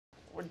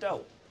We're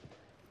dope.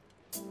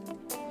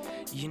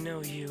 You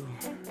know, you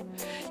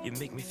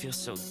make me feel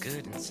so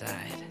good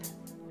inside.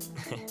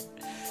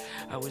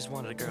 I always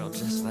wanted a girl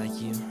just like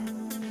you.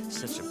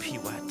 Such a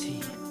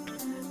PYT,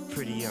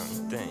 pretty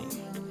young thing.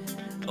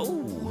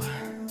 Oh,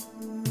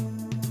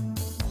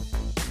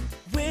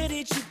 where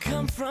did you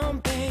come from,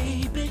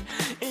 baby?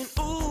 And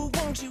ooh,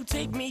 won't you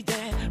take me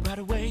there right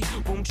away?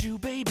 Won't you,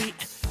 baby?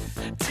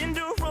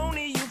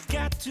 Tenderoni, you've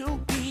got to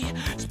be.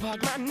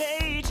 Spark my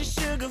nature,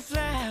 sugar,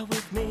 fly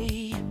with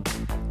me.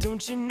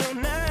 Don't you know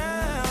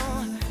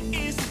now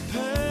is the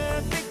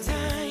perfect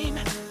time?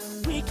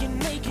 We can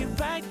make it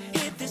right,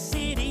 hit the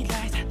city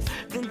lights.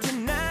 Then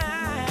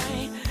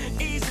tonight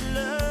is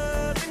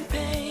love and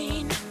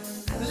pain.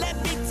 Let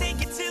me take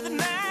you to the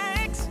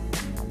max.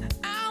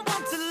 I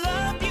want to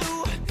love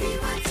you,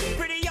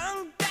 pretty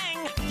young thing.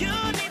 You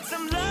need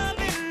some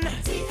loving,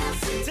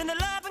 tender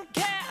love and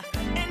care,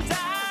 and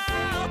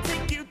I'll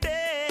take you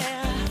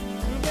there.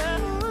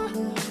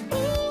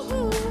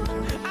 Ooh,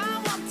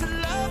 I want to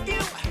love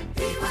you,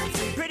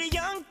 pretty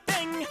young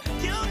thing.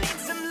 You need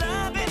some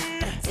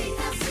loving,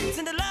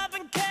 tender love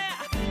and care,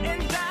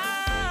 and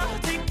I'll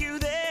take you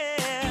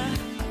there.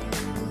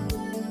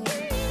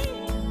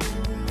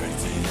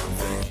 Pretty young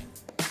thing.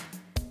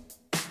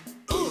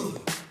 Ooh,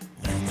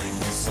 you make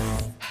me so.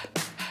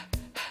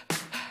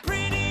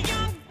 Pretty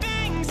young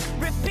things,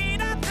 repeat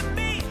after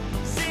me.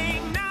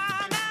 Sing na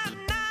na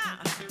na,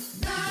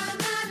 na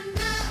na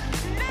na,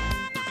 na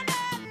na na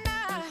na,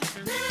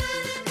 na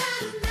na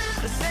na.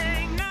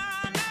 Sing na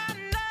na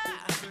na,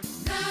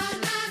 na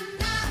na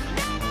na,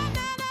 na na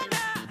na,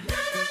 na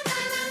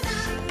na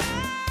na.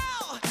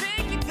 I'll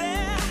take you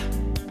there.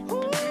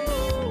 Ooh,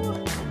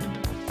 ooh.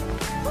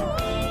 Oh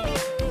baby,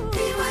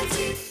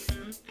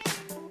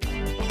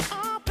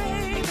 oh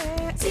baby.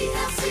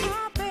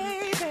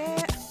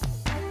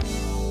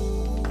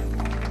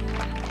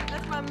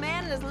 That's my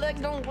man, and his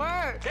leg don't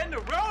work.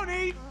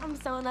 Tenderoni! I'm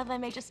so in love I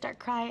may just start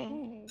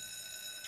crying.